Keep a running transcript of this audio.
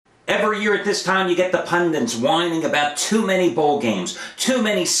Every year at this time, you get the pundits whining about too many bowl games, too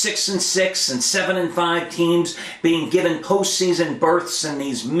many 6-6 and 7-5 teams being given postseason berths in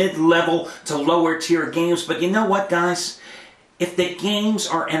these mid-level to lower-tier games. But you know what, guys? If the games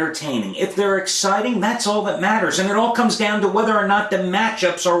are entertaining, if they're exciting, that's all that matters. And it all comes down to whether or not the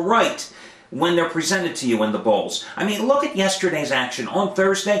matchups are right when they're presented to you in the bowls. I mean, look at yesterday's action on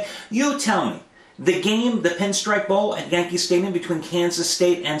Thursday. You tell me. The game, the Pinstripe Bowl at Yankee Stadium between Kansas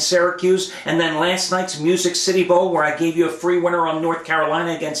State and Syracuse, and then last night's Music City Bowl where I gave you a free winner on North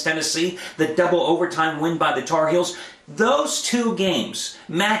Carolina against Tennessee, the double overtime win by the Tar Heels. Those two games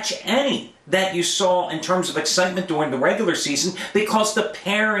match any that you saw in terms of excitement during the regular season because the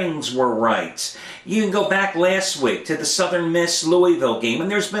pairings were right. You can go back last week to the Southern Miss Louisville game, and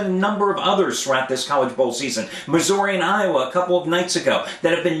there's been a number of others throughout this college bowl season. Missouri and Iowa a couple of nights ago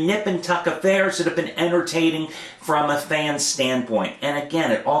that have been nip and tuck affairs that have been entertaining from a fan standpoint. And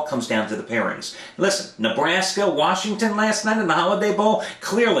again, it all comes down to the pairings. Listen, Nebraska, Washington last night in the Holiday Bowl,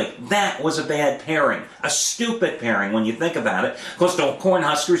 clearly that was a bad pairing. A stupid pairing when you think about it. Because the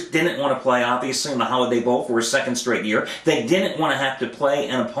Cornhuskers didn't want to play, obviously, in the Holiday Bowl for a second straight year. They didn't want to have to play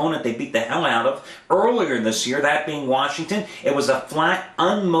an opponent they beat the hell out of earlier this year, that being Washington. It was a flat,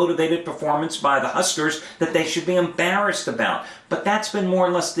 unmotivated performance by the Huskers that they should be embarrassed about. But that's been more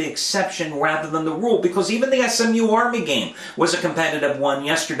or less the exception rather than the rule, because even the SMU-Army game was a competitive one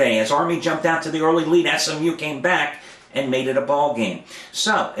yesterday. As Army jumped out to the early lead, SMU came back and made it a ball game.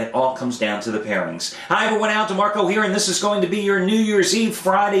 So, it all comes down to the pairings. Hi everyone, Al DeMarco here, and this is going to be your New Year's Eve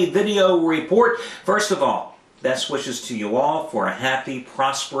Friday video report. First of all, best wishes to you all for a happy,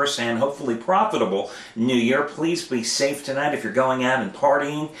 prosperous, and hopefully profitable New Year. Please be safe tonight if you're going out and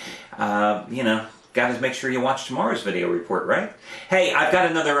partying. Got to make sure you watch tomorrow's video report, right? Hey, I've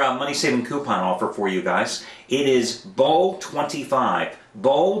got another money-saving coupon offer for you guys. It is Bowl25.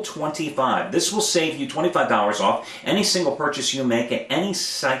 Bowl25. This will save you $25 off any single purchase you make at any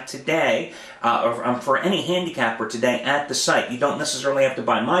site today, or for any handicapper today at the site. You don't necessarily have to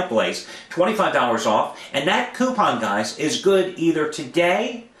buy my place. $25 off. And that coupon, guys, is good either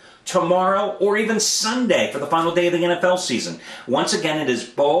today, tomorrow, or even Sunday for the final day of the NFL season. Once again, it is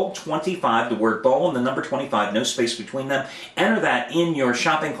Bowl25, the word bowl and the number 25, no space between them. Enter that in your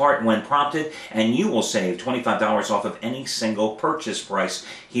shopping cart when prompted, and you will save $25 off of any single purchase price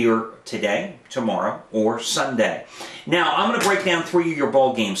here today, tomorrow, or Sunday. Now, I'm going to break down 3 of your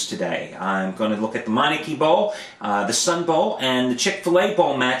bowl games today. I'm going to look at the Meineke Bowl, the Sun Bowl, and the Chick-fil-A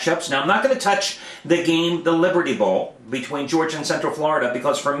Bowl matchups. Now, I'm not going to touch the game, the Liberty Bowl, between Georgia and Central Florida,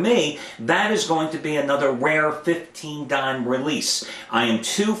 because for me, that is going to be another rare 15-dime release. I am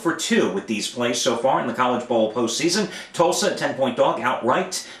 2 for 2 with these plays so far in the College Bowl postseason. Tulsa, a 10-point dog,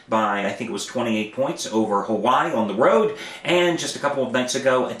 outright by, I think it was 28 points over Hawaii on the road, and just a couple of nights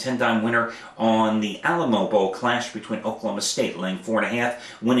ago, a 10-dime winner on the Alamo Bowl clash between Oklahoma State, laying 4.5,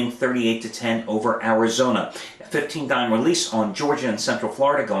 winning 38-10 over Arizona. 15-dime release on Georgia and Central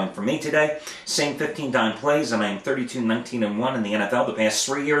Florida going for me today. Same 15-dime plays, and I am 32-19-1 in the NFL the past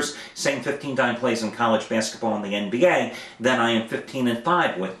 3 years. Same 15-dime plays in college basketball and the NBA. Then I am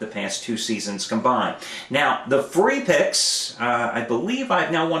 15-5 with the past 2 seasons combined. Now, the free picks, I believe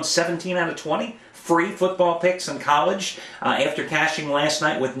I've now won 17 out of 20. Free football picks in college after cashing last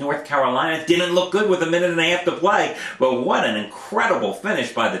night with North Carolina. It didn't look good with a minute and a half to play, but what an incredible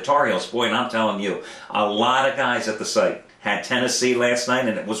finish by the Tar Heels. Boy, and I'm telling you, a lot of guys at the site had Tennessee last night,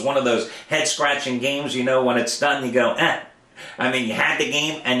 and it was one of those head-scratching games, you know, when it's done, you go, eh. I mean, you had the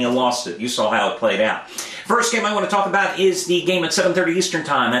game and you lost it. You saw how it played out. First game I want to talk about is the game at 7:30 Eastern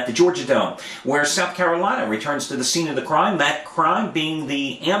Time at the Georgia Dome, where South Carolina returns to the scene of the crime, that crime being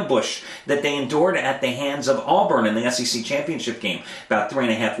the ambush that they endured at the hands of Auburn in the SEC Championship game about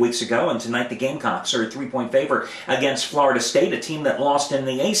 3.5 weeks ago. And tonight the Gamecocks are a 3-point favorite against Florida State, a team that lost in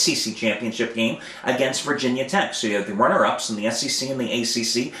the ACC Championship game against Virginia Tech. So you have the runner-ups in the SEC and the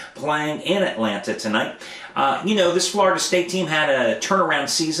ACC playing in Atlanta tonight. This Florida State team had a turnaround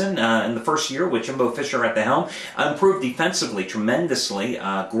season in the first year with Jimbo Fisher at the helm. Improved defensively tremendously.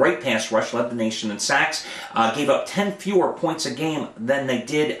 Great pass rush, led the nation in sacks. Gave up 10 fewer points a game than they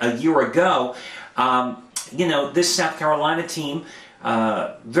did a year ago. This South Carolina team,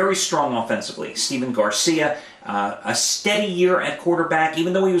 very strong offensively. Stephen Garcia, A steady year at quarterback,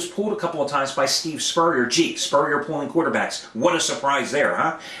 even though he was pulled a couple of times by Steve Spurrier. Gee, Spurrier pulling quarterbacks. What a surprise there,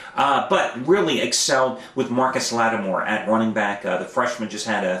 huh? But really excelled with Marcus Lattimore at running back. The freshman just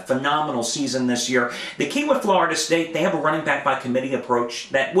had a phenomenal season this year. The key with Florida State, they have a running back by committee approach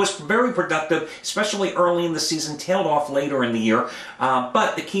that was very productive, especially early in the season, tailed off later in the year.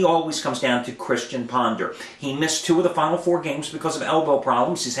 But the key always comes down to Christian Ponder. He missed 2 of the final 4 games because of elbow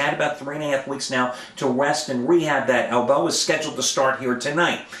problems. He's had about 3.5 weeks now to rest and rehab that elbow. Is scheduled to start here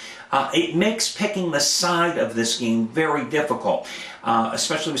tonight. It makes picking the side of this game very difficult,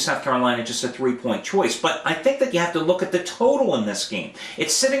 especially with South Carolina just a 3-point choice. But I think that you have to look at the total in this game.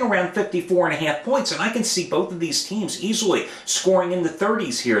 It's sitting around 54.5 points, and I can see both of these teams easily scoring in the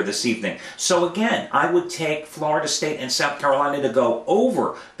 30s here this evening. So again, I would take Florida State and South Carolina to go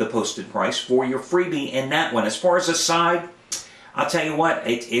over the posted price for your freebie in that one. As far as a side, I'll tell you what,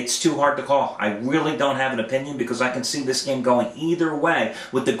 it's too hard to call. I really don't have an opinion because I can see this game going either way,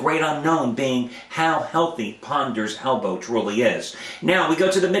 with the great unknown being how healthy Ponder's elbow truly is. Now, we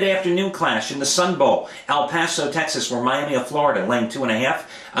go to the mid-afternoon clash in the Sun Bowl. El Paso, Texas, where Miami of Florida laying 2.5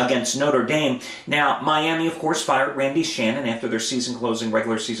 against Notre Dame. Now, Miami, of course, fired Randy Shannon after their season-closing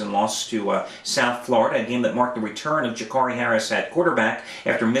regular season loss to South Florida, a game that marked the return of Jakari Harris at quarterback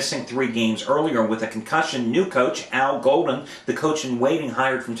after missing 3 games earlier with a concussion. New coach, Al Golden, the coach in waiting,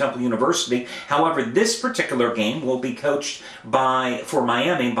 hired from Temple University. However, this particular game will be coached for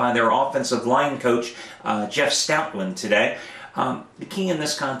Miami by their offensive line coach, Jeff Stoutland, today. The key in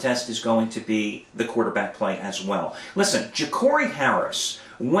this contest is going to be the quarterback play as well. Listen, Jakari Harris,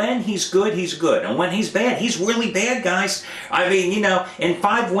 when he's good, he's good. And when he's bad, he's really bad, guys. I mean, you know, in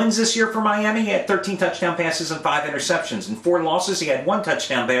 5 wins this year for Miami, he had 13 touchdown passes and 5 interceptions. In 4 losses, he had 1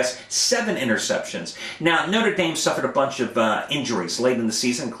 touchdown pass, 7 interceptions. Now, Notre Dame suffered a bunch of injuries late in the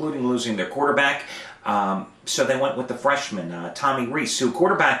season, including losing their quarterback. So they went with the freshman, Tommy Reese, who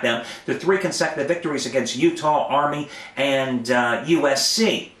quarterbacked them to 3 consecutive victories against Utah, Army, and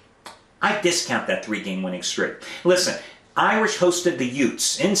USC. I discount that 3-game winning streak. Listen, Irish hosted the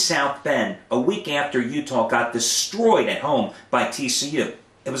Utes in South Bend a week after Utah got destroyed at home by TCU.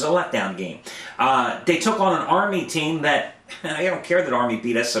 It was a letdown game. They took on an Army team that, I don't care that Army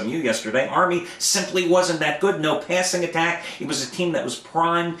beat SMU yesterday. Army simply wasn't that good. No passing attack. It was a team that was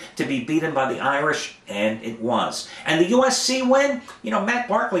primed to be beaten by the Irish, and it was. And the USC win, you know, Matt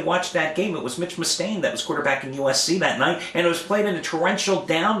Barkley watched that game. It was Mitch Mustaine that was quarterbacking USC that night, and it was played in a torrential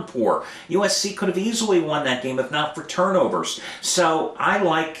downpour. USC could have easily won that game if not for turnovers. So I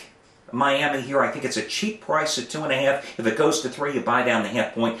like Miami here. I think it's a cheap price at 2.5. If it goes to 3, you buy down the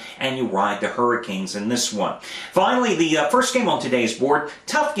half point and you ride the Hurricanes in this one. Finally, the first game on today's board,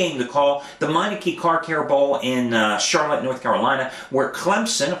 tough game to call, the Meineke Car Care Bowl in Charlotte, North Carolina, where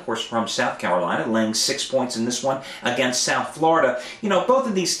Clemson, of course from South Carolina, laying 6 points in this one against South Florida. You know, both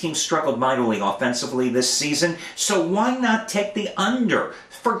of these teams struggled mightily offensively this season, so why not take the under?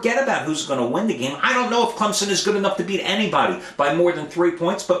 Forget about who's going to win the game. I don't know if Clemson is good enough to beat anybody by more than 3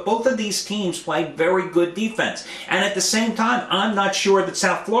 points, but both of these teams play very good defense. And at the same time, I'm not sure that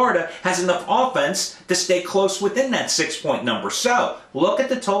South Florida has enough offense to stay close within that 6-point number. So, look at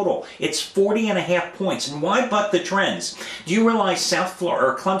the total. It's 40.5 points. And why buck the trends? Do you realize South Florida,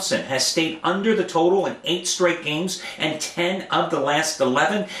 or Clemson, has stayed under the total in 8 straight games and 10 of the last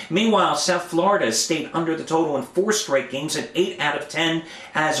 11? Meanwhile, South Florida has stayed under the total in 4 straight games and 8 out of 10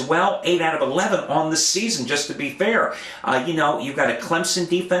 as well. 8 out of 11 on the season, just to be fair. You know, you've got a Clemson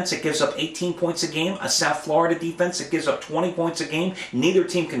defense that gives up 18 points a game, a South Florida defense that gives up 20 points a game. Neither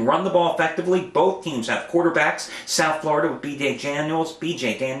team can run the ball effectively. Both teams have quarterbacks. South Florida with B.J.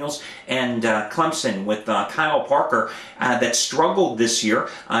 Daniels, and Clemson with Kyle Parker that struggled this year.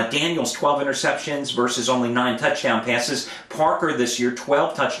 Daniels, 12 interceptions versus only 9 touchdown passes. Parker this year,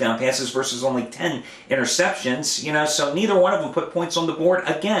 12 touchdown passes versus only 10 interceptions. You know, so neither one of them put points on the board.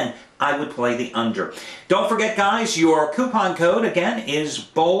 Again, I would play the under. Don't forget, guys, your coupon code, again, is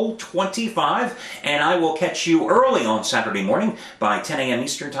BOWL25, and I will catch you early on Saturday morning by 10 a.m.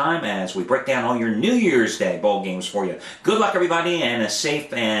 Eastern Time as we break down all your New Year's Day bowl games for you. Good luck, everybody, and a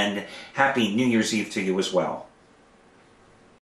safe and happy New Year's Eve to you as well.